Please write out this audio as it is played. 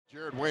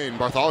Jared Wayne,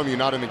 Bartholomew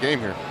not in the game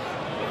here.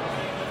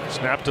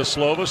 Snap to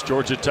Slovis.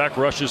 Georgia Tech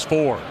rushes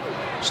 4.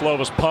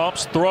 Slovis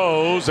pumps,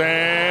 throws,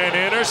 and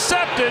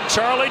intercepted.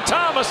 Charlie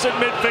Thomas at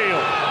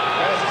midfield.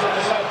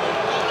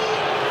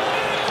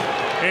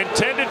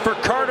 Intended for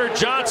Carter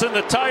Johnson,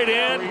 the tight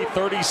end.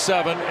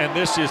 37, and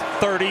this is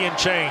 30 and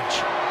change.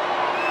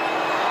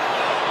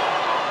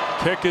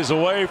 Kick is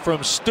away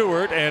from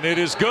Stewart, and it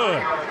is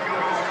good.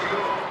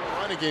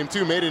 Game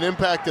too made an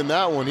impact in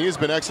that one. He has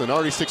been excellent.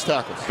 Already 6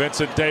 tackles.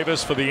 Vincent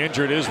Davis for the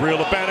injured Israel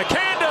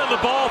Abanikanda. The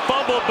ball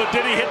fumbled, but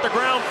did he hit the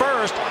ground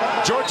first?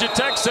 Georgia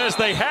Tech says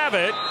they have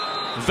it.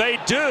 They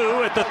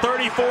do at the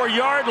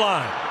 34-yard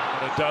line.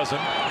 It doesn't.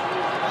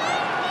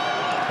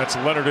 That's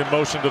Leonard in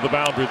motion to the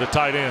boundary, the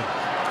tight end.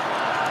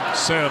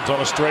 Sims on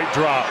a straight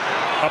drop.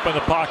 Up in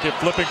the pocket,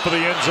 flipping for the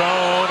end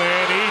zone,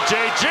 and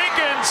E.J.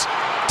 Jenkins.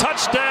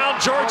 Touchdown,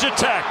 Georgia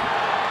Tech.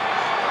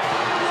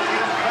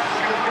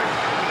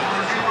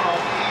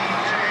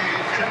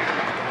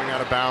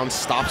 Bounds,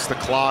 stops the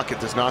clock. It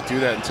does not do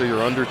that until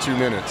you're under 2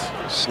 minutes.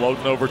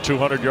 Sloten over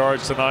 200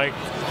 yards tonight.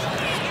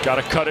 Got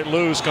to cut it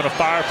loose. Going to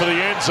fire for the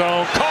end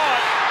zone.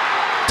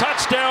 Caught.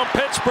 Touchdown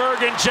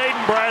Pittsburgh and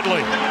Jaden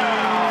Bradley.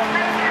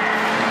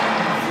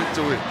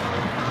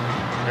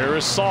 Here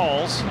is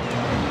Sauls.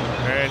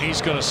 And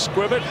he's going to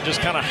squib it and just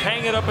kind of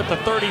hang it up at the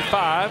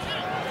 35.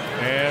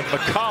 And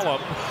McCollum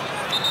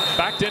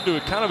backed into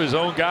it, kind of his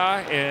own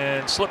guy,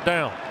 and slipped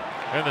down.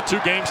 And the 2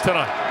 games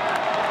tonight.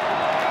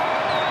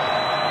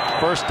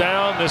 First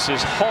down, this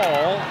is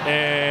Hall,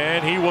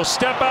 and he will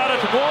step out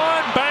at 1,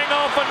 bang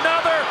off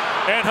another,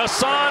 and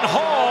Hassan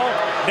Hall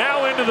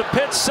now into the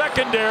Pitt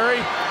secondary,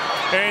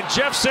 and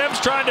Jeff Sims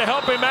trying to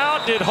help him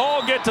out. Did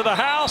Hall get to the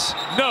house?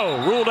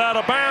 No, ruled out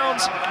of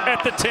bounds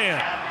at the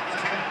 10.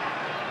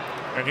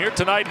 And here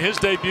tonight in his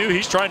debut,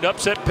 he's trying to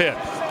upset Pitt.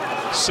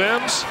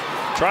 Sims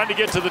trying to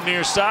get to the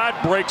near side,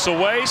 breaks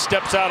away,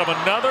 steps out of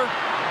another,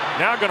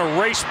 now going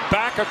to race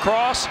back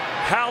across.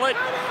 Hallett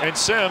and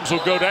Sims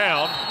will go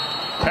down.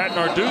 Pat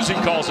Narduzzi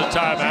calls a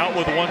timeout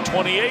with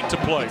 1:28 to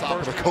play. Top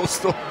of the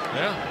coastal.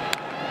 Yeah.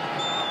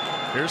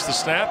 Here's the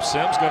snap.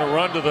 Sims going to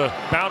run to the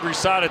boundary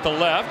side at the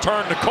left,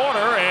 turn the corner,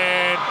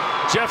 and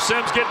Jeff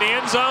Sims get in the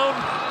end zone.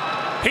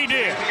 He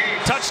did.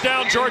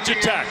 Touchdown Georgia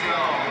Tech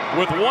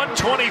with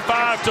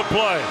 1:25 to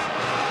play.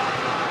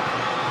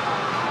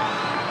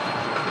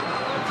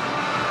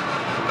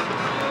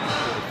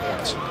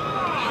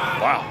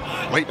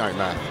 Wow. Late night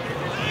math.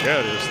 Yeah,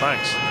 it is.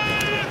 Thanks.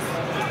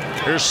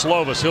 Here's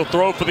Slovis. He'll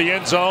throw for the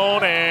end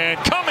zone, and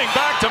coming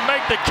back to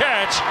make the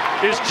catch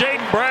is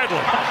Jaden Bradley.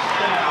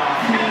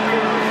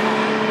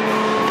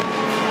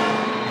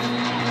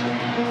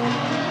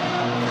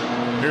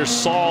 Here's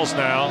Sauls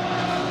now.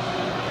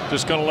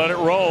 Just going to let it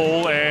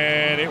roll,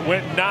 and it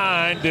went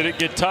 9. Did it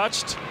get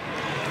touched?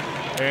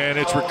 And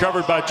it's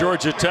recovered by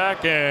Georgia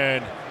Tech,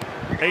 and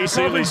Ace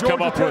Ely's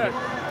come up with it.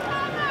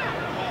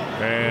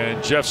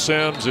 And Jeff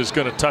Sims is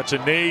going to touch a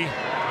knee.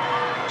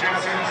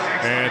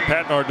 And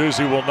Pat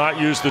Narduzzi will not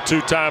use the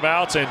 2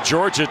 timeouts. And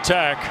Georgia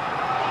Tech,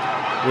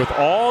 with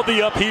all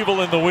the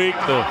upheaval in the week,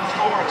 the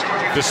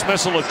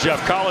dismissal of Jeff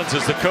Collins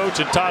as the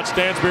coach and Todd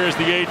Stansberry as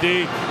the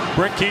AD,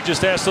 Brent Key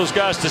just asked those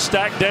guys to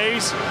stack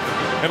days.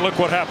 And look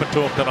what happened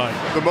to him tonight.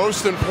 The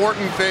most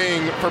important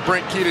thing for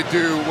Brent Key to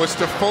do was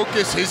to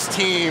focus his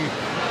team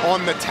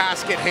on the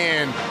task at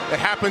hand that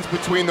happens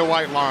between the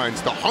white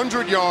lines. The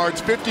 100 yards,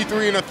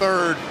 53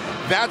 1/3.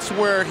 That's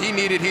where he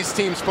needed his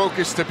team's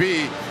focus to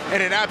be,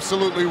 and it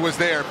absolutely was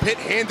there. Pitt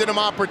handed him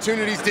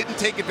opportunities, didn't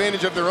take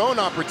advantage of their own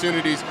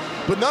opportunities,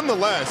 but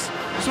nonetheless,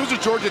 this was a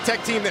Georgia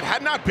Tech team that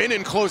had not been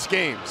in close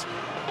games.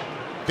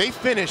 They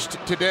finished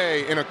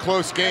today in a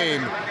close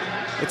game.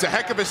 It's a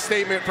heck of a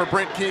statement for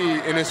Brent Key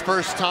in his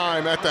first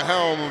time at the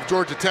helm of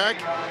Georgia Tech.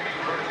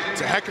 It's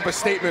a heck of a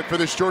statement for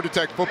this Georgia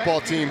Tech football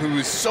team who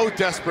is so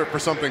desperate for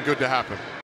something good to happen.